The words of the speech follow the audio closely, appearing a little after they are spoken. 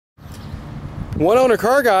One owner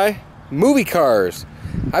car guy, movie cars.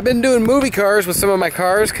 I've been doing movie cars with some of my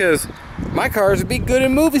cars because my cars would be good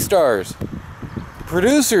in movie stars.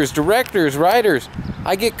 Producers, directors, writers.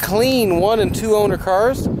 I get clean 1 and 2 owner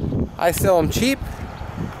cars. I sell them cheap.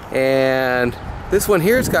 And this one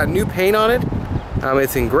here's got new paint on it.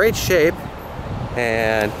 It's in great shape.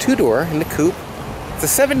 And 2-door in the coupe. It's a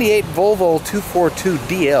 78 Volvo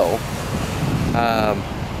 242DL. I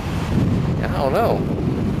don't know.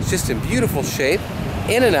 It's just in beautiful shape.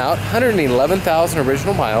 In and out, 111,000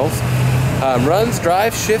 original miles. Runs,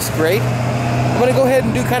 drives, shifts great. I'm gonna go ahead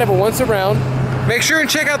and do kind of a once around. Make sure and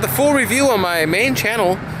check out the full review on my main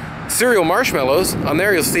channel, Cereal Marshmallows. On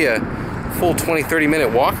there you'll see a full 20-30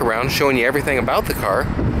 minute walk around showing you everything about the car.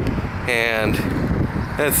 And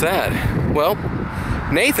that's that. Well,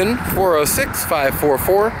 Nathan,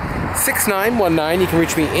 406-544-6919. You can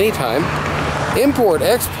reach me anytime. Import,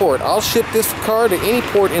 export, I'll ship this car to any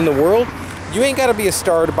port in the world. You ain't got to be a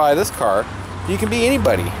star to buy this car. You can be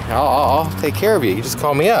anybody. I'll take care of you. You just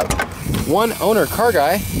call me up.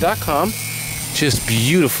 OneOwnerCarGuy.com. Just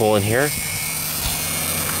beautiful in here.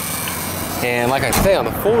 And like I say on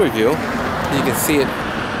the full review, you can see it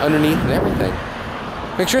underneath and everything.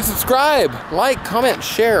 Make sure to subscribe, like, comment,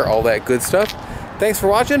 share, all that good stuff. Thanks for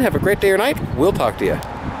watching. Have a great day or night. We'll talk to you.